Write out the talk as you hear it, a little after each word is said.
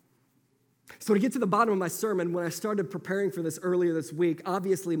So to get to the bottom of my sermon, when I started preparing for this earlier this week,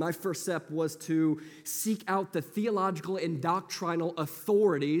 obviously my first step was to seek out the theological and doctrinal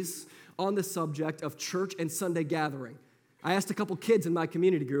authorities on the subject of church and Sunday gathering. I asked a couple kids in my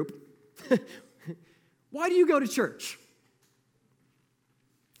community group, why do you go to church?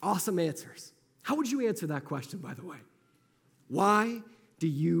 Awesome answers. How would you answer that question, by the way? Why do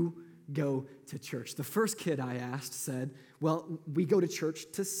you go to church? The first kid I asked said, well, we go to church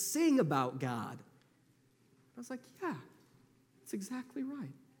to sing about God. I was like, yeah, that's exactly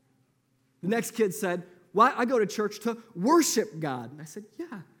right. The next kid said, well, I go to church to worship God. And I said,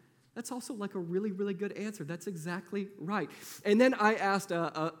 yeah, that's also like a really, really good answer. That's exactly right. And then I asked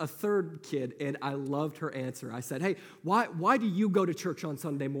a third kid, and I loved her answer. I said, hey, why do you go to church on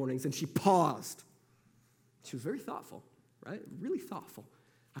Sunday mornings? And she paused. She was very thoughtful, right? Really thoughtful.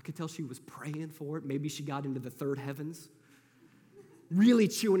 I could tell she was praying for it. Maybe she got into the third heavens, really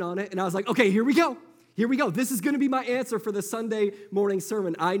chewing on it. And I was like, okay, here we go. Here we go. This is going to be my answer for the Sunday morning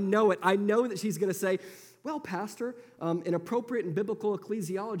sermon. I know it. I know that she's going to say, well, Pastor, an appropriate and biblical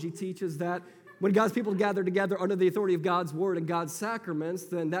ecclesiology teaches that when God's people gather together under the authority of God's word and God's sacraments,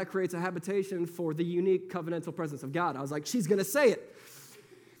 then that creates a habitation for the unique covenantal presence of God. I was like, she's going to say it.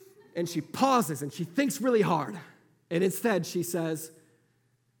 And she pauses and she thinks really hard. And instead she says,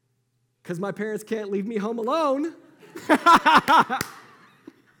 because my parents can't leave me home alone.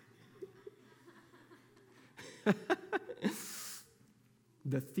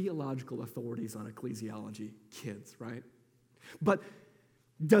 The theological authorities on ecclesiology, kids, right? But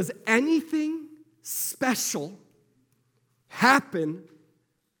does anything special happen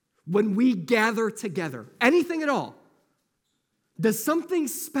when we gather together? Anything at all? Does something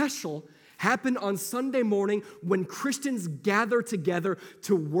special happen on Sunday morning when Christians gather together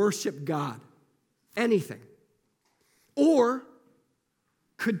to worship God? Anything? Or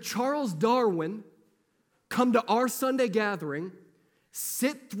could Charles Darwin come to our Sunday gathering,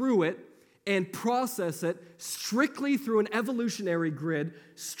 sit through it, and process it strictly through an evolutionary grid,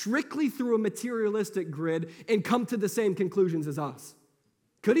 strictly through a materialistic grid, and come to the same conclusions as us?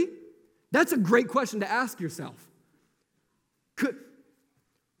 Could he? That's a great question to ask yourself.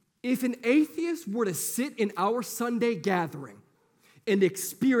 If an atheist were to sit in our Sunday gathering and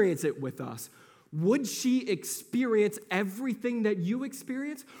experience it with us, would she experience everything that you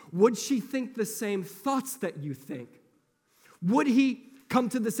experience? Would she think the same thoughts that you think? Would he come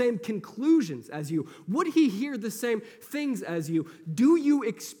to the same conclusions as you? Would he hear the same things as you? Do you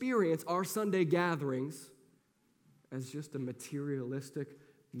experience our Sunday gatherings as just a materialistic,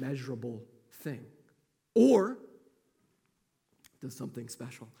 measurable thing? Or does something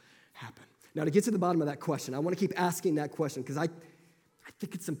special happen? Now, to get to the bottom of that question, I want to keep asking that question because I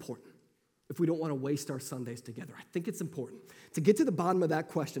think it's important. If we don't want to waste our Sundays together, I think it's important. To get to the bottom of that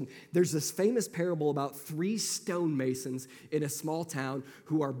question, there's this famous parable about 3 stonemasons in a small town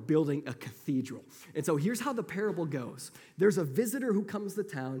who are building a cathedral. And so here's how the parable goes. There's a visitor who comes to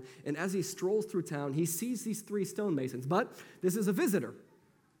town, and as he strolls through town, he sees these 3 stonemasons. But this is a visitor,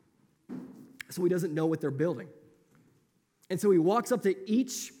 so he doesn't know what they're building. And so he walks up to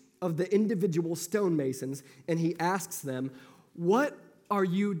each of the individual stonemasons, and he asks them, "What are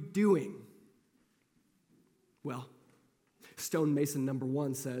you doing?" Well, stonemason number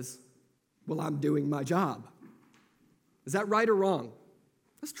 1 says, "Well, I'm doing my job." Is that right or wrong?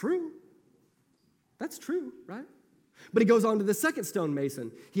 That's true. That's true, right? But he goes on to the second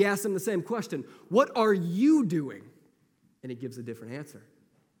stonemason. He asks him the same question, "What are you doing?" And he gives a different answer.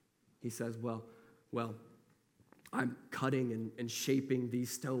 He says, well, I'm cutting and shaping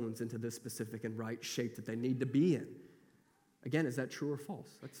these stones into the specific and right shape that they need to be in. Again, is that true or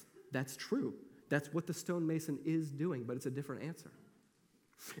false? That's true. That's what the stonemason is doing, but it's a different answer.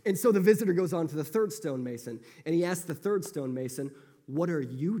 And so the visitor goes on to the third stonemason, and he asks the third stonemason, "What are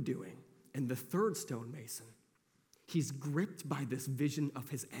you doing?" And the third stonemason, he's gripped by this vision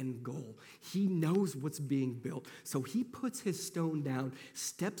of his end goal. He knows what's being built. So he puts his stone down,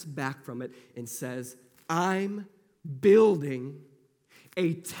 steps back from it, and says, "I'm building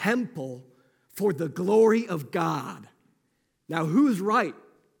a temple for the glory of God." Now, who's right?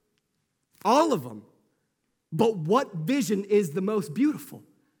 All of them. But what vision is the most beautiful?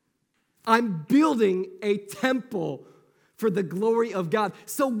 I'm building a temple for the glory of God.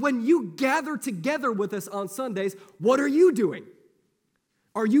 So when you gather together with us on Sundays, what are you doing?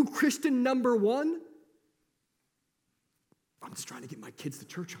 Are you Christian number 1? I'm just trying to get my kids to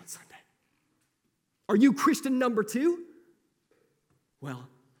church on Sunday. Are you Christian number 2? Well,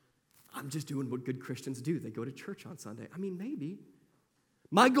 I'm just doing what good Christians do. They go to church on Sunday. I mean, maybe.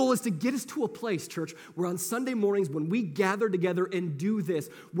 My goal is to get us to a place, church, where on Sunday mornings when we gather together and do this,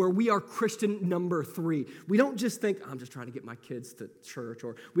 where we are Christian number 3. We don't just think, I'm just trying to get my kids to church,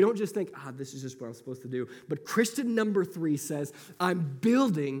 or we don't just think, this is just what I'm supposed to do. But Christian number 3 says, I'm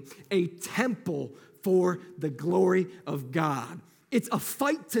building a temple for the glory of God. It's a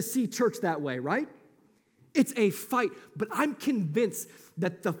fight to see church that way, right? It's a fight, but I'm convinced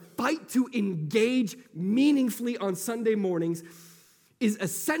that the fight to engage meaningfully on Sunday mornings is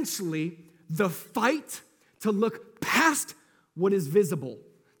essentially the fight to look past what is visible,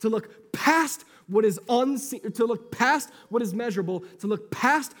 to look past what is unseen, to look past what is measurable, to look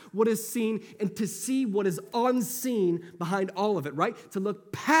past what is seen, and to see what is unseen behind all of it, right? To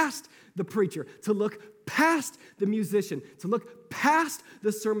look past the preacher, to look past the musician, to look past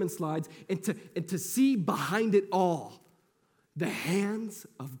the sermon slides, and to see behind it all the hands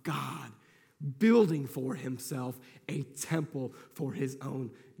of God building for himself a temple for his own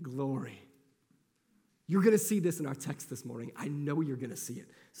glory. You're going to see this in our text this morning. I know you're going to see it.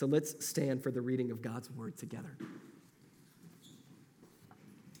 So let's stand for the reading of God's word together.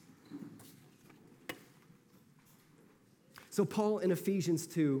 So Paul in Ephesians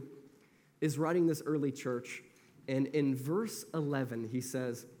 2 is writing this early church, and in verse 11 he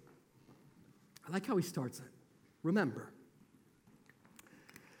says, I like how he starts it. Remember,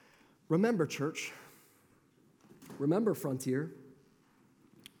 church. Remember, Frontier.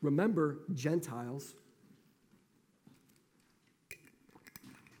 Remember, Gentiles.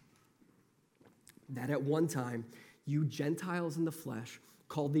 That at one time, you Gentiles in the flesh,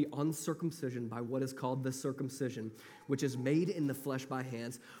 called the uncircumcision by what is called the circumcision, which is made in the flesh by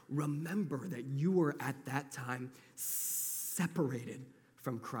hands. Remember that you were at that time separated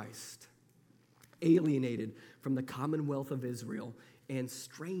from Christ, alienated from the commonwealth of Israel, and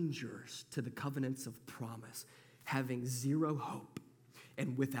strangers to the covenants of promise, having zero hope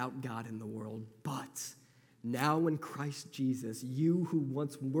and without God in the world. But now in Christ Jesus, you who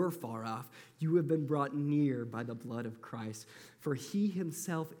once were far off, you have been brought near by the blood of Christ. For he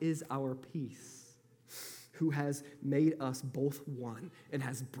himself is our peace, who has made us both one and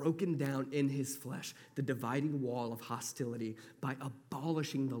has broken down in his flesh the dividing wall of hostility by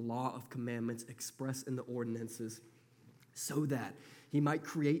abolishing the law of commandments expressed in the ordinances, so that he might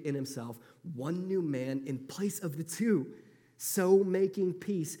create in himself one new man in place of the two, so making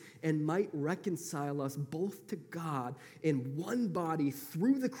peace, and might reconcile us both to God in one body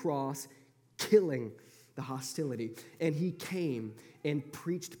through the cross, killing the hostility. And he came and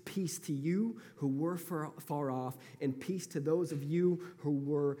preached peace to you who were far off, and peace to those of you who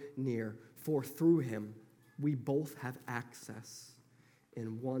were near. For through him we both have access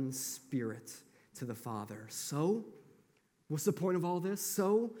in one spirit to the Father. So, what's the point of all this?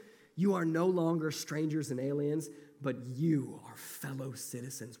 So, you are no longer strangers and aliens, but you are fellow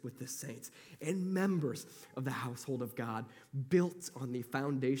citizens with the saints and members of the household of God, built on the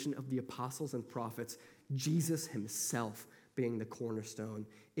foundation of the apostles and prophets, Jesus himself being the cornerstone,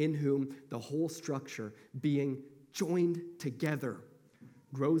 in whom the whole structure, being joined together,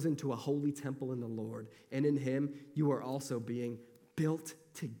 grows into a holy temple in the Lord. And in him you are also being built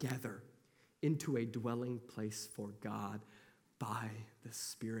together into a dwelling place for God by the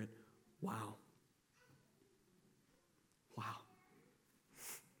Spirit. Wow. Wow.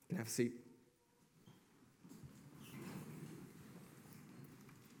 You can have a seat.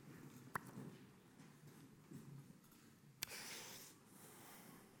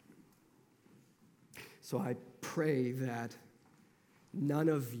 So I pray that none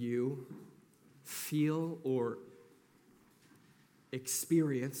of you feel or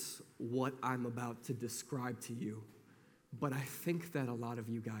experience what I'm about to describe to you, but I think that a lot of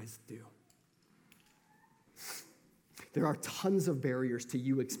you guys do. There are tons of barriers to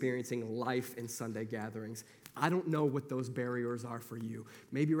you experiencing life in Sunday gatherings. I don't know what those barriers are for you.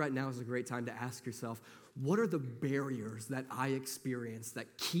 Maybe right now is a great time to ask yourself, what are the barriers that I experience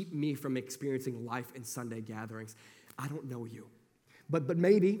that keep me from experiencing life in Sunday gatherings? I don't know you. But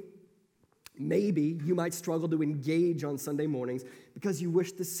maybe you might struggle to engage on Sunday mornings because you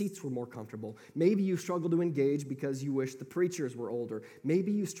wish the seats were more comfortable. Maybe you struggle to engage because you wish the preachers were older.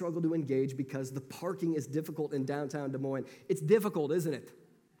 Maybe you struggle to engage because the parking is difficult in downtown Des Moines. It's difficult, isn't it?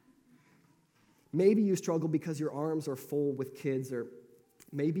 Maybe you struggle because your arms are full with kids, or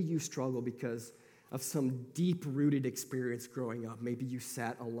maybe you struggle because of some deep-rooted experience growing up. Maybe you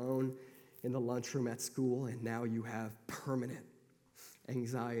sat alone in the lunchroom at school and now you have permanent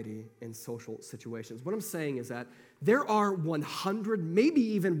anxiety in social situations. What I'm saying is that there are 100, maybe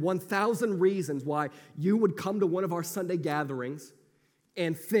even 1,000 reasons why you would come to one of our Sunday gatherings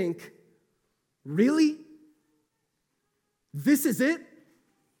and think, really? This is it?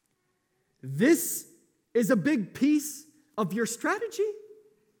 This is a big piece of your strategy?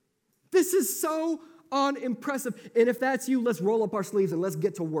 This is so unimpressive. And if that's you, let's roll up our sleeves and let's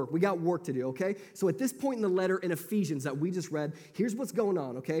get to work. We got work to do, okay? So at this point in the letter in Ephesians that we just read, here's what's going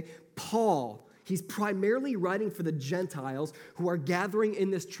on, okay? Paul, he's primarily writing for the Gentiles who are gathering in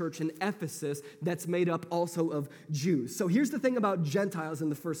this church in Ephesus that's made up also of Jews. So here's the thing about Gentiles in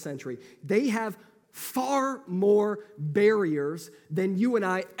the first century. They have far more barriers than you and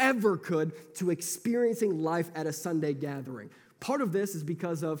I ever could to experiencing life at a Sunday gathering. Part of this is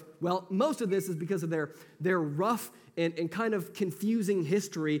because of, well, most of this is because of their rough and kind of confusing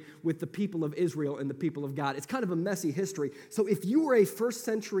history with the people of Israel and the people of God. It's kind of a messy history. So if you were a first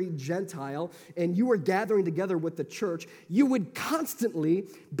century Gentile and you were gathering together with the church, you would constantly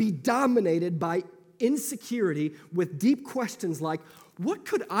be dominated by insecurity with deep questions like, what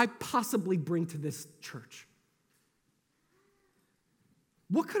could I possibly bring to this church?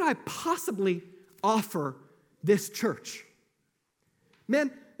 What could I possibly offer this church?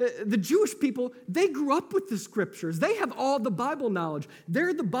 Man, the Jewish people, they grew up with the scriptures. They have all the Bible knowledge.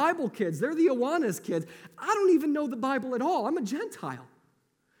 They're the Bible kids. They're the Awanas kids. I don't even know the Bible at all. I'm a Gentile.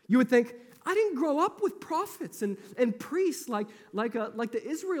 You would think, I didn't grow up with prophets and priests like the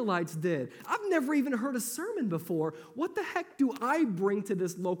Israelites did. I've never even heard a sermon before. What the heck do I bring to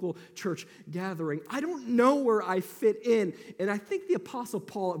this local church gathering? I don't know where I fit in. And I think the Apostle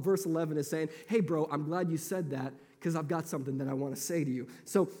Paul at verse 11 is saying, hey, bro, I'm glad you said that, because I've got something that I want to say to you.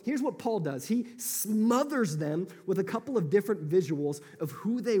 So here's what Paul does. He smothers them with a couple of different visuals of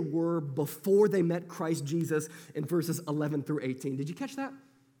who they were before they met Christ Jesus in verses 11 through 18. Did you catch that?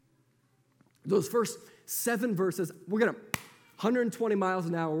 Those first 7 verses, we're going to 120 miles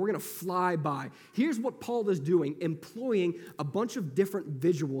an hour, we're going to fly by. Here's what Paul is doing, employing a bunch of different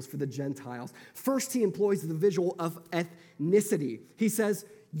visuals for the Gentiles. First, he employs the visual of ethnicity. He says,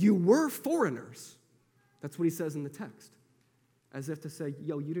 you were foreigners. That's what he says in the text. As if to say,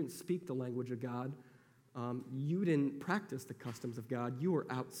 yo, you didn't speak the language of God. You didn't practice the customs of God. You were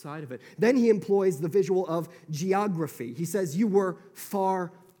outside of it. Then he employs the visual of geography. He says, you were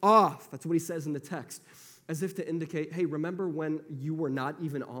far off. That's what he says in the text. As if to indicate, hey, remember when you were not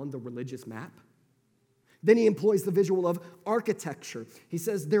even on the religious map? Then he employs the visual of architecture. He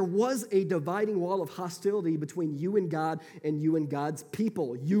says there was a dividing wall of hostility between you and God and you and God's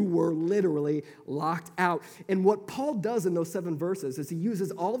people. You were literally locked out. And what Paul does in those 7 verses is he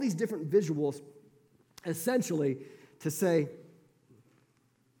uses all these different visuals essentially to say,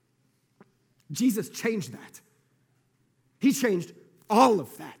 Jesus changed that. He changed all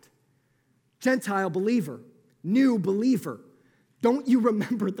of that. Gentile believer, new believer, don't you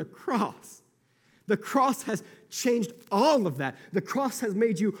remember the cross? The cross has changed all of that. The cross has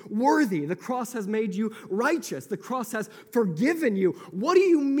made you worthy. The cross has made you righteous. The cross has forgiven you. What do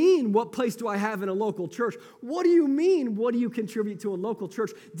you mean, what place do I have in a local church? What do you mean, what do you contribute to a local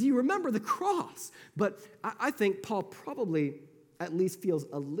church? Do you remember the cross? But I think Paul probably at least feels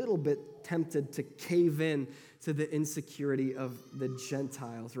a little bit tempted to cave in to the insecurity of the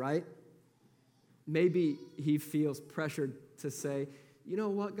Gentiles, right? Maybe he feels pressured to say, you know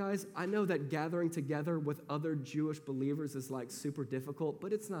what, guys? I know that gathering together with other Jewish believers is like super difficult,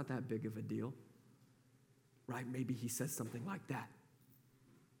 but it's not that big of a deal. Right? Maybe he says something like that.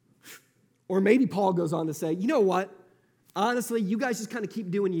 Or maybe Paul goes on to say, you know what? Honestly, you guys just kind of keep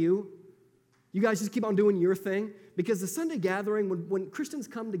doing you. You guys just keep on doing your thing. Because the Sunday gathering, when Christians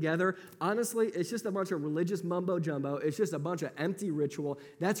come together, honestly, it's just a bunch of religious mumbo-jumbo. It's just a bunch of empty ritual.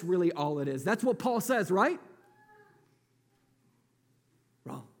 That's really all it is. That's what Paul says, right?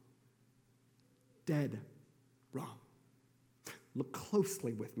 Wrong. Dead wrong. Look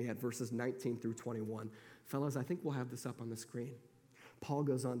closely with me at verses 19 through 21. Fellas, I think we'll have this up on the screen. Paul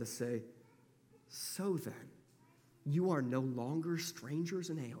goes on to say, so then, you are no longer strangers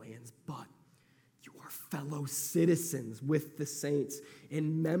and aliens, but you are fellow citizens with the saints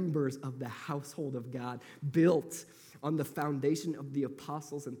and members of the household of God, built on the foundation of the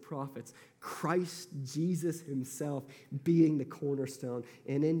apostles and prophets, Christ Jesus himself being the cornerstone,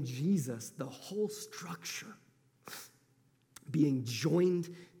 and in Jesus, the whole structure being joined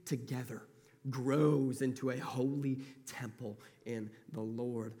together grows into a holy temple in the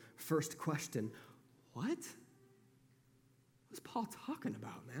Lord. First question, what? What's Paul talking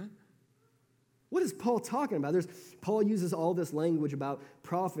about, man? What is Paul talking about? Paul uses all this language about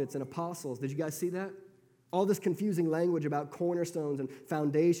prophets and apostles. Did you guys see that? All this confusing language about cornerstones and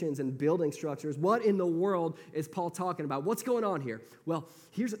foundations and building structures. What in the world is Paul talking about? What's going on here? Well,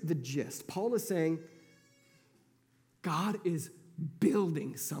 here's the gist. Paul is saying God is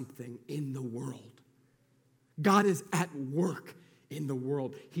building something in the world. God is at work in the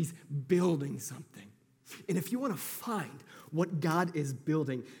world. He's building something. And if you want to find what God is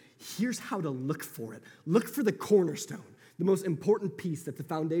building, here's how to look for it. Look for the cornerstone, the most important piece that the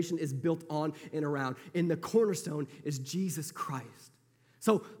foundation is built on and around. And the cornerstone is Jesus Christ.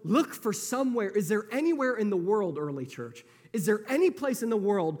 So look for somewhere. Is there anywhere in the world, early church? Is there any place in the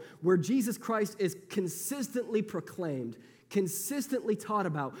world where Jesus Christ is consistently proclaimed, consistently taught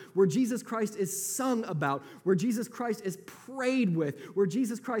about, where Jesus Christ is sung about, where Jesus Christ is prayed with, where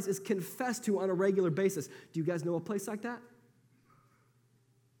Jesus Christ is confessed to on a regular basis? Do you guys know a place like that?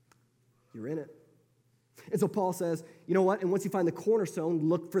 You're in it. And so Paul says, you know what? And once you find the cornerstone,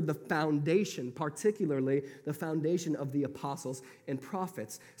 look for the foundation, particularly the foundation of the apostles and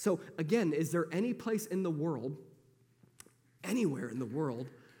prophets. So again, is there any place in the world, anywhere in the world,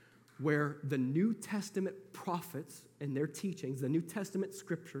 where the New Testament prophets and their teachings, the New Testament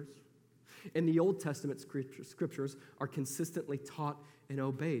scriptures, and the Old Testament scriptures are consistently taught and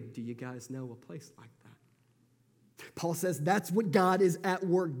obeyed? Do you guys know a place like that? Paul says that's what God is at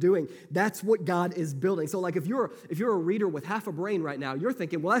work doing. That's what God is building. So like if you're a reader with half a brain right now, you're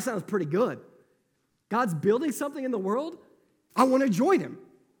thinking, well, that sounds pretty good. God's building something in the world? I want to join him.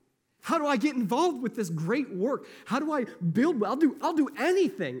 How do I get involved with this great work? How do I build? I'll do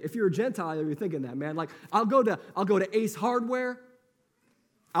anything. If you're a Gentile, you're thinking that, man. Like I'll go to Ace Hardware.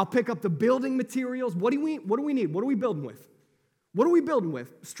 I'll pick up the building materials. What do we need? What are we building with? What are we building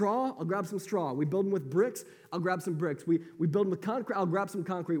with? Straw? I'll grab some straw. We building with bricks? I'll grab some bricks. We building with concrete? I'll grab some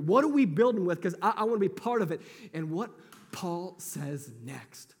concrete. What are we building with? Because I want to be part of it. And what Paul says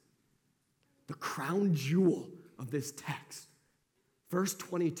next, the crown jewel of this text, verse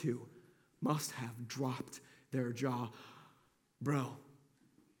 22, must have dropped their jaw. Bro,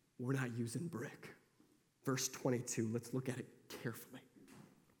 we're not using brick. Verse 22, let's look at it carefully.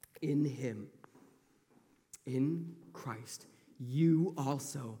 In him, in Christ, you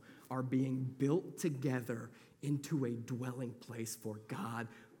also are being built together into a dwelling place for God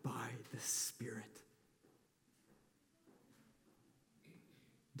by the Spirit.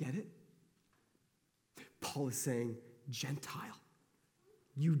 Get it? Paul is saying, Gentile,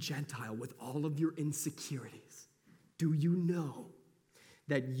 you Gentile with all of your insecurities, do you know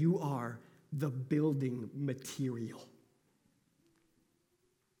that you are the building material?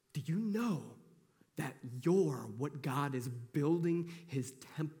 Do you know that you're what God is building his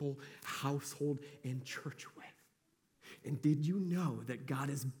temple, household, and church with? And did you know that God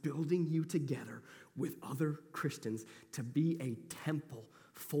is building you together with other Christians to be a temple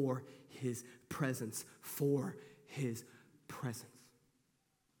for his presence, for his presence?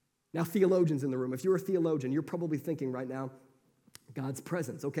 Now, theologians in the room, if you're a theologian, you're probably thinking right now, God's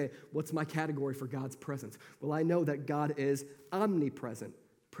presence. Okay, what's my category for God's presence? Well, I know that God is omnipresent,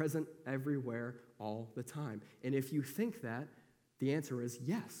 present everywhere, all the time. And if you think that, the answer is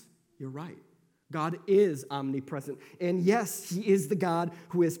yes, you're right. God is omnipresent. And yes, he is the God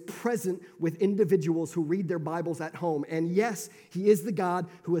who is present with individuals who read their Bibles at home. And yes, he is the God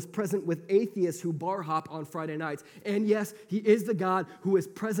who is present with atheists who bar hop on Friday nights. And yes, he is the God who is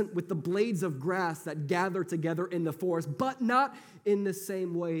present with the blades of grass that gather together in the forest, but not in the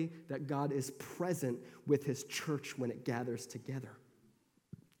same way that God is present with his church when it gathers together.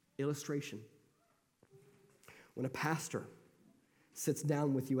 Illustration. When a pastor sits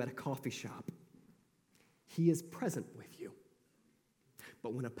down with you at a coffee shop, he is present with you.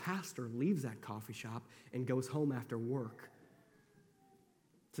 But when a pastor leaves that coffee shop and goes home after work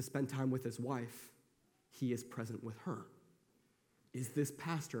to spend time with his wife, he is present with her. Is this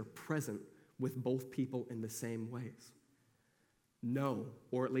pastor present with both people in the same ways? No,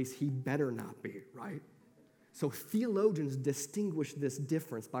 or at least he better not be, right? So theologians distinguish this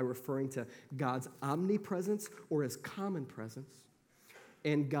difference by referring to God's omnipresence or his common presence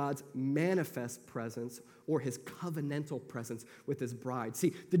and God's manifest presence or his covenantal presence with his bride.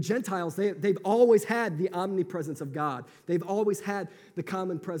 See, the Gentiles, they've always had the omnipresence of God. They've always had the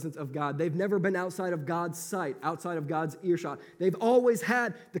common presence of God. They've never been outside of God's sight, outside of God's earshot. They've always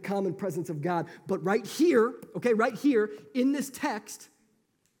had the common presence of God. But right here in this text,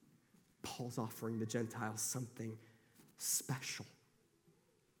 Paul's offering the Gentiles something special.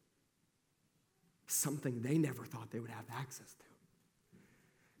 Something they never thought they would have access to.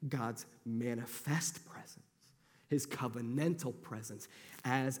 God's manifest presence, his covenantal presence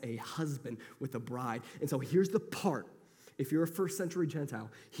as a husband with a bride. And so here's the part, if you're a first century Gentile,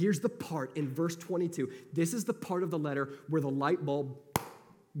 here's the part in verse 22. This is the part of the letter where the light bulb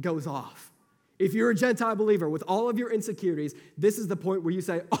goes off. If you're a Gentile believer with all of your insecurities, this is the point where you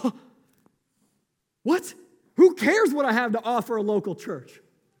say, oh, what? Who cares what I have to offer a local church?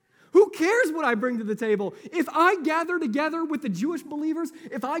 Who cares what I bring to the table? If I gather together with the Jewish believers,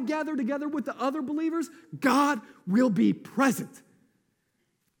 if I gather together with the other believers, God will be present.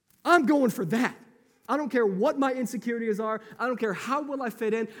 I'm going for that. I don't care what my insecurities are. I don't care how well I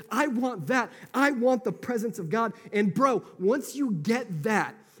fit in. I want that. I want the presence of God. And bro, once you get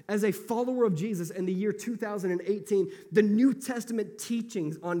that as a follower of Jesus in the year 2018, the New Testament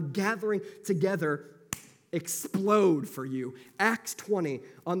teachings on gathering together explode for you. Acts 20,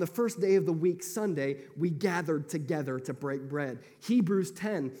 on the first day of the week, Sunday, we gathered together to break bread. Hebrews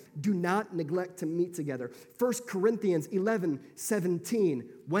 10, do not neglect to meet together. 1 Corinthians 11, 17,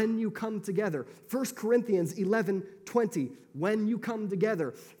 when you come together. 1 Corinthians 11, 20, when you come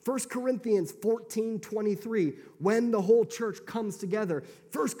together. 1 Corinthians 14, 23, when the whole church comes together.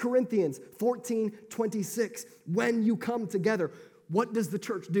 1 Corinthians 14, 26, when you come together. What does the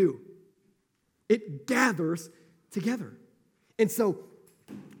church do? It gathers together. And so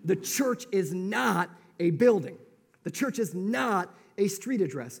the church is not a building. The church is not a street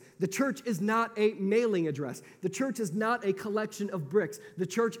address. The church is not a mailing address. The church is not a collection of bricks. The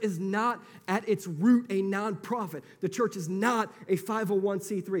church is not at its root a nonprofit. The church is not a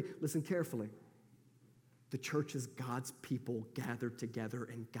 501c3. Listen carefully. The church is God's people gathered together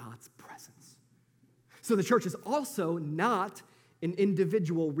in God's presence. So the church is also not an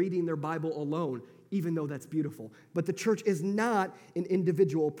individual reading their Bible alone, even though that's beautiful. But the church is not an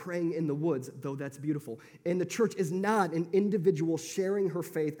individual praying in the woods, though that's beautiful. And the church is not an individual sharing her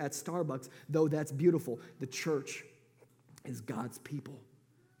faith at Starbucks, though that's beautiful. The church is God's people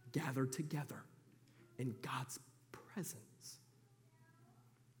gathered together in God's presence.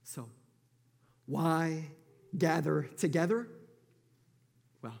 So, why gather together?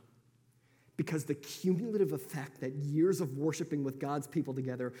 Well, because the cumulative effect that years of worshiping with God's people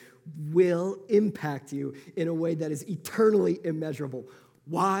together will impact you in a way that is eternally immeasurable.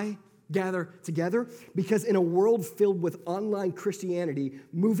 Why gather together? Because in a world filled with online Christianity,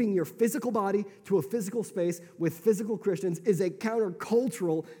 moving your physical body to a physical space with physical Christians is a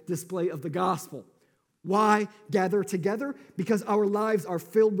countercultural display of the gospel. Why gather together? Because our lives are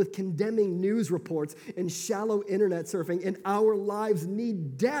filled with condemning news reports and shallow internet surfing, and our lives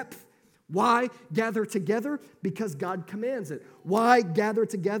need depth. Why gather together? Because God commands it. Why gather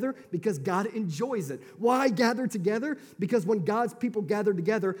together? Because God enjoys it. Why gather together? Because when God's people gather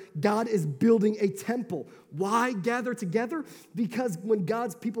together, God is building a temple. Why gather together? Because when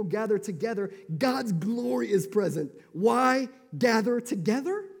God's people gather together, God's glory is present. Why gather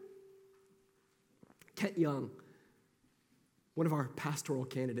together? Kent Young, one of our pastoral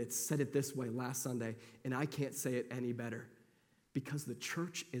candidates, said it this way last Sunday, and I can't say it any better. Because the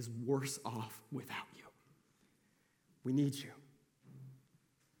church is worse off without you. We need you.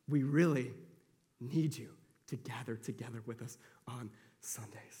 We really need you to gather together with us on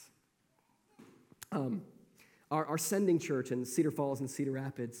Sundays. Our sending church in Cedar Falls and Cedar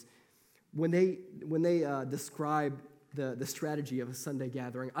Rapids, when they describe the strategy of a Sunday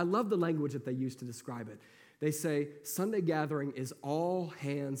gathering, I love the language that they use to describe it. They say, Sunday gathering is all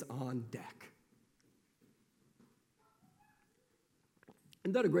hands on deck.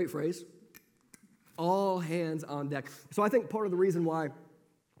 Isn't that a great phrase? All hands on deck. So I think part of the reason why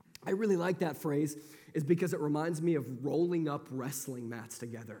I really like that phrase is because it reminds me of rolling up wrestling mats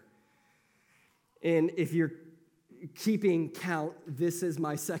together. And if you're keeping count, this is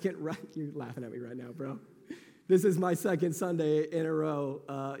my second, you're laughing at me right now, bro. This is my second Sunday in a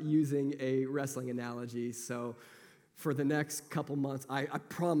row using a wrestling analogy. So for the next couple months, I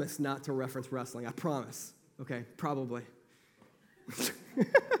promise not to reference wrestling. I promise. Okay, probably.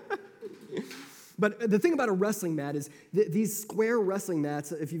 But the thing about a wrestling mat is these square wrestling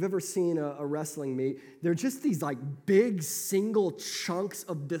mats, if you've ever seen a wrestling meet, they're just these like big single chunks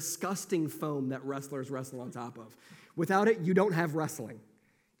of disgusting foam that wrestlers wrestle on top of. Without it, you don't have wrestling.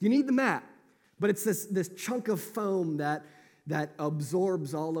 You need the mat, but it's this chunk of foam that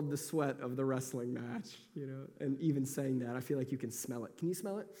absorbs all of the sweat of the wrestling match, you know. And even saying that, I feel like you can smell it. Can you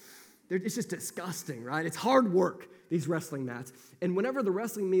smell it? It's just disgusting, right? It's hard work, these wrestling mats. And whenever the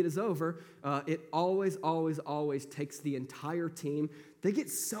wrestling meet is over, it always takes the entire team. They get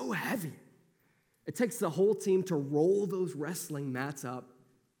so heavy. It takes the whole team to roll those wrestling mats up,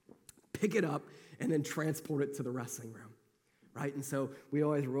 pick it up, and then transport it to the wrestling room, right? And so we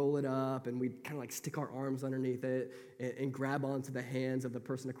always roll it up, and we'd kind of like stick our arms underneath it and grab onto the hands of the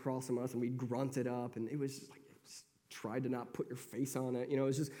person across from us, and we'd grunt it up, and it was just like, tried to not put your face on it. You know,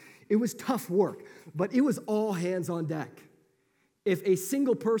 it was tough work, but it was all hands on deck. If a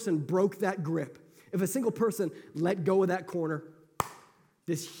single person broke that grip, if a single person let go of that corner,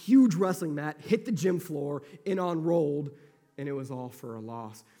 this huge wrestling mat hit the gym floor and unrolled, and it was all for a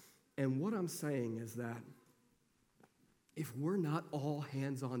loss. And what I'm saying is that if we're not all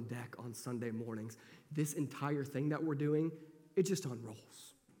hands on deck on Sunday mornings, this entire thing that we're doing, it just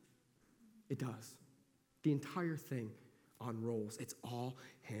unrolls. It does. The entire thing unrolls. It's all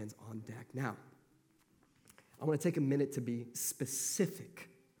hands on deck. Now, I want to take a minute to be specific,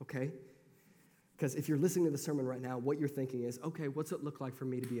 okay? Because if you're listening to the sermon right now, what you're thinking is, okay, what's it look like for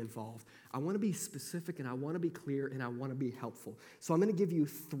me to be involved? I want to be specific, and I want to be clear, and I want to be helpful. So I'm going to give you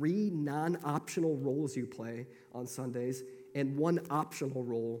 3 non-optional roles you play on Sundays and 1 optional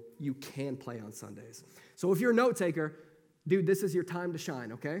role you can play on Sundays. So if you're a note taker, dude, this is your time to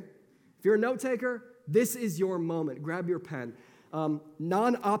shine, okay? If you're a note taker, this is your moment. Grab your pen.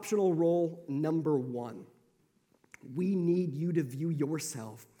 Non-optional role number 1. We need you to view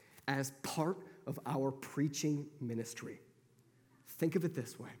yourself as part of our preaching ministry. Think of it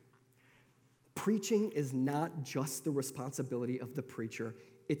this way. Preaching is not just the responsibility of the preacher,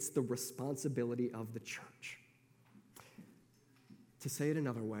 it's the responsibility of the church. To say it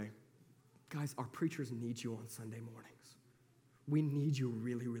another way, guys, our preachers need you on Sunday mornings. We need you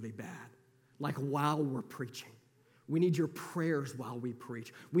really, really bad. Like while we're preaching. We need your prayers while we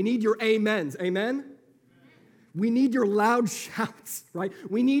preach. We need your amens. Amen? We need your loud shouts, right?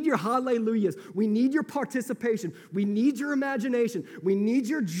 We need your hallelujahs. We need your participation. We need your imagination. We need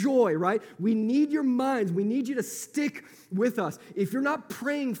your joy, right? We need your minds. We need you to stick with us. If you're not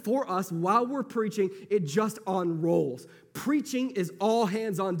praying for us while we're preaching, it just unrolls. Preaching is all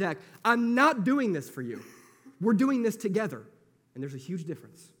hands on deck. I'm not doing this for you. We're doing this together, and there's a huge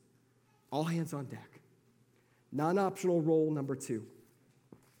difference. All hands on deck. Non-optional role number 2.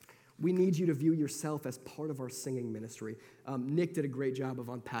 We need you to view yourself as part of our singing ministry. Nick did a great job of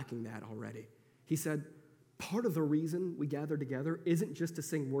unpacking that already. He said, part of the reason we gather together isn't just to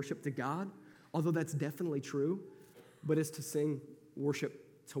sing worship to God, although that's definitely true, but it's to sing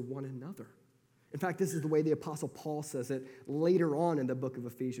worship to one another. In fact, this is the way the Apostle Paul says it later on in the book of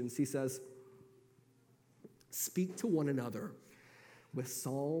Ephesians. He says, speak to one another with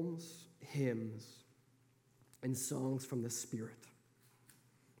psalms, hymns, and songs from the Spirit.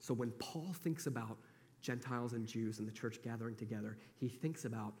 So when Paul thinks about Gentiles and Jews and the church gathering together, he thinks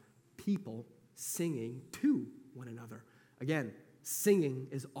about people singing to one another. Again, singing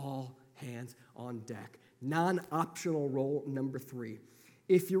is all hands on deck. Non-optional role number 3.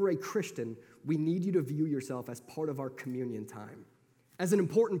 If you're a Christian, we need you to view yourself as part of our communion time, as an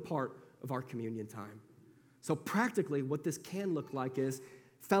important part of our communion time. So practically, what this can look like is,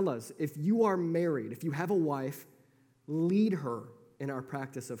 fellas, if you are married, if you have a wife, lead her in our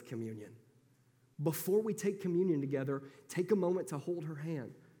practice of communion. Before we take communion together, take a moment to hold her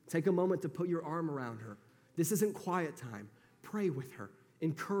hand. Take a moment to put your arm around her. This isn't quiet time. Pray with her.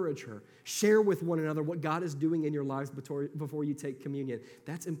 Encourage her. Share with one another what God is doing in your lives before you take communion.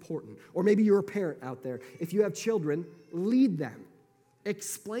 That's important. Or maybe you're a parent out there. If you have children, lead them.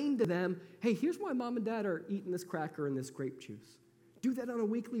 Explain to them, hey, here's why mom and dad are eating this cracker and this grape juice. Do that on a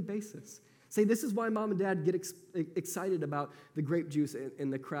weekly basis. Say, this is why mom and dad get excited about the grape juice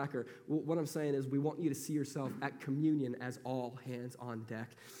and the cracker. What I'm saying is we want you to see yourself at communion as all hands on deck.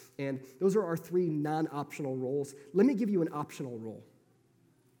 And those are our 3 non-optional roles. Let me give you an optional role.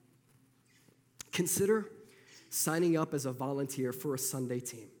 Consider signing up as a volunteer for a Sunday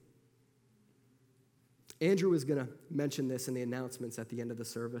team. Andrew is going to mention this in the announcements at the end of the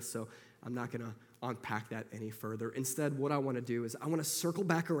service, so I'm not going to unpack that any further. Instead, what I want to do is I want to circle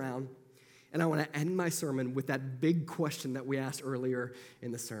back around, and I want to end my sermon with that big question that we asked earlier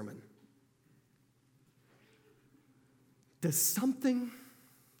in the sermon. Does something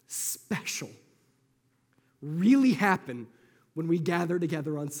special really happen when we gather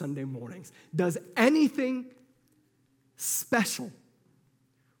together on Sunday mornings? Does anything special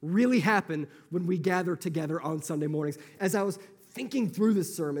really happen when we gather together on Sunday mornings? As I was thinking through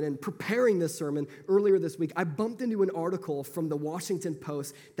this sermon and preparing this sermon earlier this week, I bumped into an article from the Washington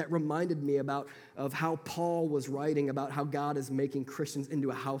Post that reminded me of how Paul was writing about how God is making Christians into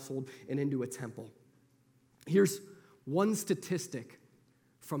a household and into a temple. Here's one statistic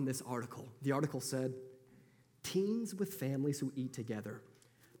from this article. The article said, teens with families who eat together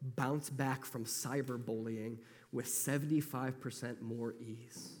bounce back from cyberbullying with 75% more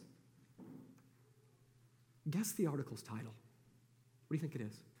ease. Guess the article's title. What do you think it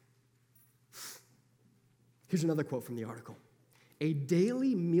is? Here's another quote from the article. A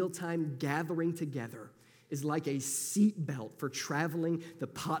daily mealtime gathering together is like a seatbelt for traveling the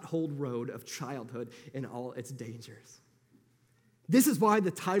potholed road of childhood in all its dangers. This is why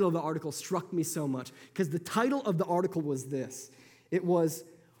the title of the article struck me so much, because the title of the article was this. It was,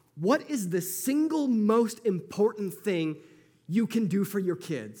 what is the single most important thing you can do for your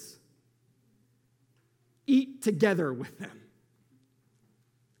kids? eat together with them.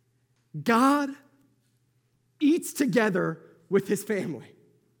 God eats together with his family.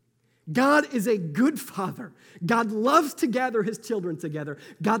 God is a good father. God loves to gather his children together.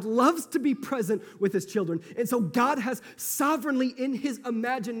 God loves to be present with his children. And so God has sovereignly, in his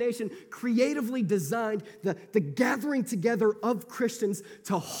imagination, creatively designed the gathering together of Christians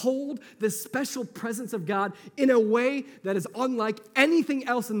to hold the special presence of God in a way that is unlike anything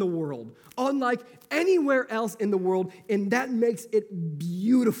else in the world, unlike anywhere else in the world, and that makes it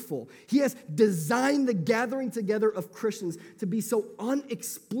beautiful. He has designed the gathering together of Christians to be so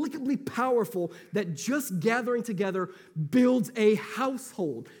inexplicably powerful that just gathering together builds a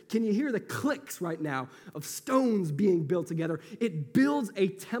household. Can you hear the clicks right now of stones being built together? It builds a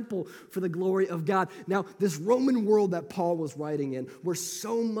temple for the glory of God. Now, this Roman world that Paul was writing in, where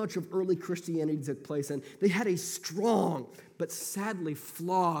so much of early Christianity took place in, they had a strong but sadly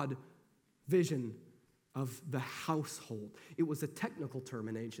flawed vision of the household. It was a technical term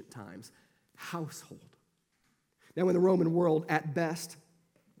in ancient times, household. Now, in the Roman world, at best,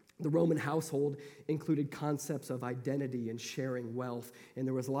 the Roman household included concepts of identity and sharing wealth, and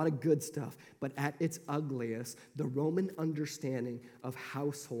there was a lot of good stuff. But at its ugliest, the Roman understanding of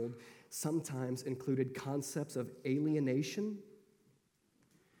household sometimes included concepts of alienation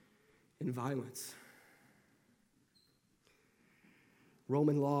and violence.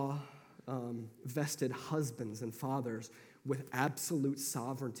 Roman law vested husbands and fathers with absolute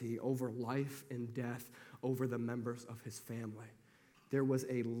sovereignty over life and death over the members of his family. There was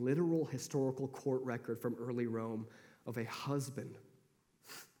a literal historical court record from early Rome of a husband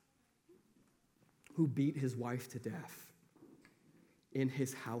who beat his wife to death in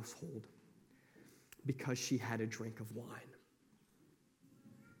his household because she had a drink of wine.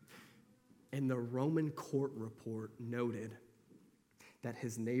 And the Roman court report noted that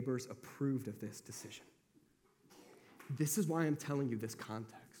his neighbors approved of this decision. This is why I'm telling you this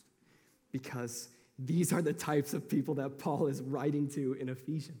context, because these are the types of people that Paul is writing to in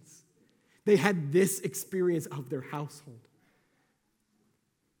Ephesians. They had this experience of their household.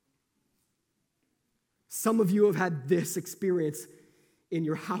 Some of you have had this experience in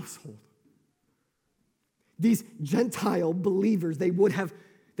your household. These Gentile believers, they would have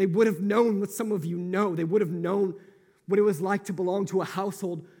known what some of you know. They would have known what it was like to belong to a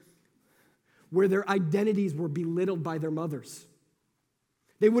household where their identities were belittled by their mothers.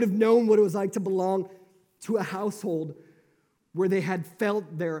 They would have known what it was like to belong to a household where they had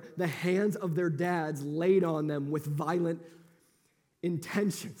felt the hands of their dads laid on them with violent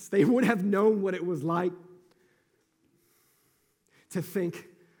intentions. They would have known what it was like to think,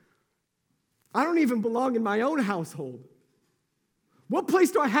 I don't even belong in my own household. What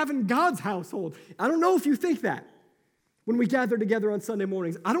place do I have in God's household? I don't know if you think that when we gather together on Sunday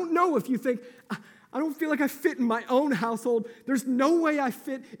mornings. I don't know if you think, I don't feel like I fit in my own household. There's no way I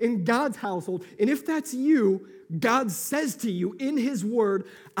fit in God's household. And if that's you, God says to you in his word,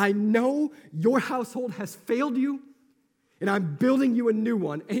 I know your household has failed you, and I'm building you a new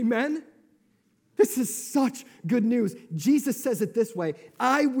one. Amen? This is such good news. Jesus says it this way,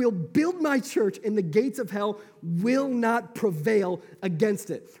 I will build my church and the gates of hell will not prevail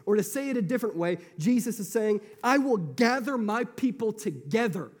against it. Or to say it a different way, Jesus is saying, I will gather my people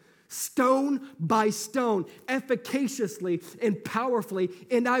together, stone by stone, efficaciously and powerfully,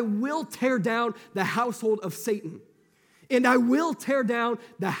 and I will tear down the household of Satan. And I will tear down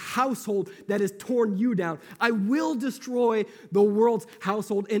the household that has torn you down. I will destroy the world's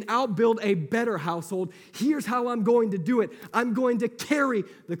household, and I'll build a better household. Here's how I'm going to do it. I'm going to carry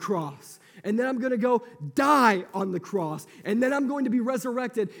the cross. And then I'm going to go die on the cross. And then I'm going to be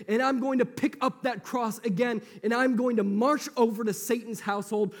resurrected. And I'm going to pick up that cross again. And I'm going to march over to Satan's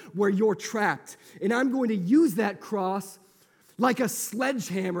household where you're trapped. And I'm going to use that cross like a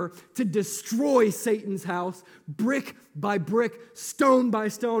sledgehammer to destroy Satan's house, brick by brick, stone by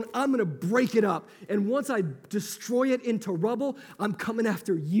stone. I'm going to break it up. And once I destroy it into rubble, I'm coming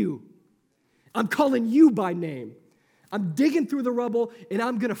after you. I'm calling you by name. I'm digging through the rubble, and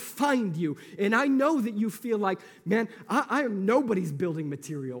I'm going to find you. And I know that you feel like, man, I am nobody's building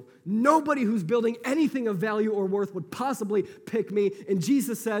material. Nobody who's building anything of value or worth would possibly pick me. And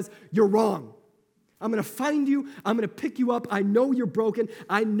Jesus says, you're wrong. I'm going to find you. I'm going to pick you up. I know you're broken.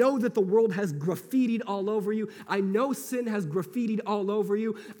 I know that the world has graffitied all over you. I know sin has graffitied all over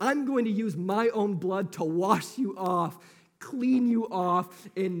you. I'm going to use my own blood to wash you off, clean you off,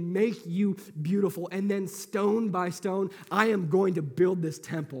 and make you beautiful. And then stone by stone, I am going to build this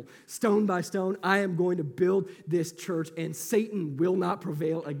temple. Stone by stone, I am going to build this church, and Satan will not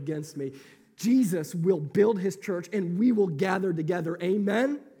prevail against me. Jesus will build his church, and we will gather together.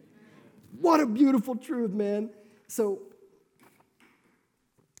 Amen? What a beautiful truth, man. So,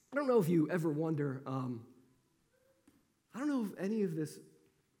 I don't know if you ever wonder, I don't know if any of this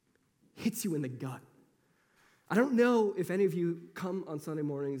hits you in the gut. I don't know if any of you come on Sunday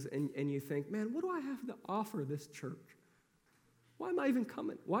mornings and you think, man, what do I have to offer this church? Why am I even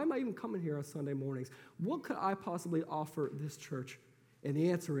coming? Why am I even coming here on Sunday mornings? What could I possibly offer this church? And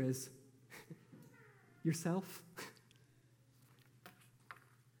the answer is yourself.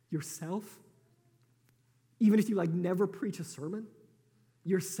 Yourself. Even if you never preach a sermon,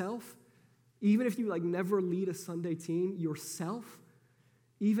 yourself. Even if you never lead a Sunday team, yourself.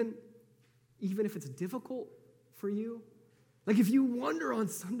 Even if it's difficult for you. If you wonder on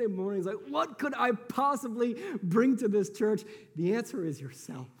Sunday mornings, what could I possibly bring to this church? The answer is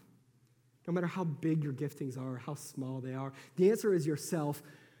yourself. No matter how big your giftings are, how small they are, the answer is yourself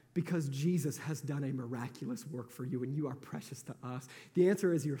because Jesus has done a miraculous work for you and you are precious to us. The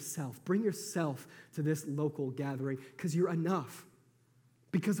answer is yourself. Bring yourself to this local gathering because you're enough.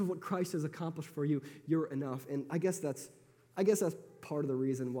 Because of what Christ has accomplished for you, you're enough. And I guess that's part of the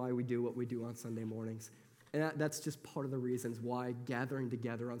reason why we do what we do on Sunday mornings. And that's just part of the reasons why gathering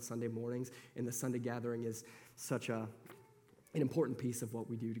together on Sunday mornings and the Sunday gathering is such an important piece of what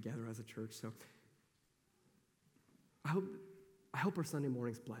we do together as a church. So I hope our Sunday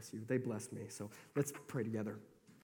mornings bless you. They bless me. So let's pray together.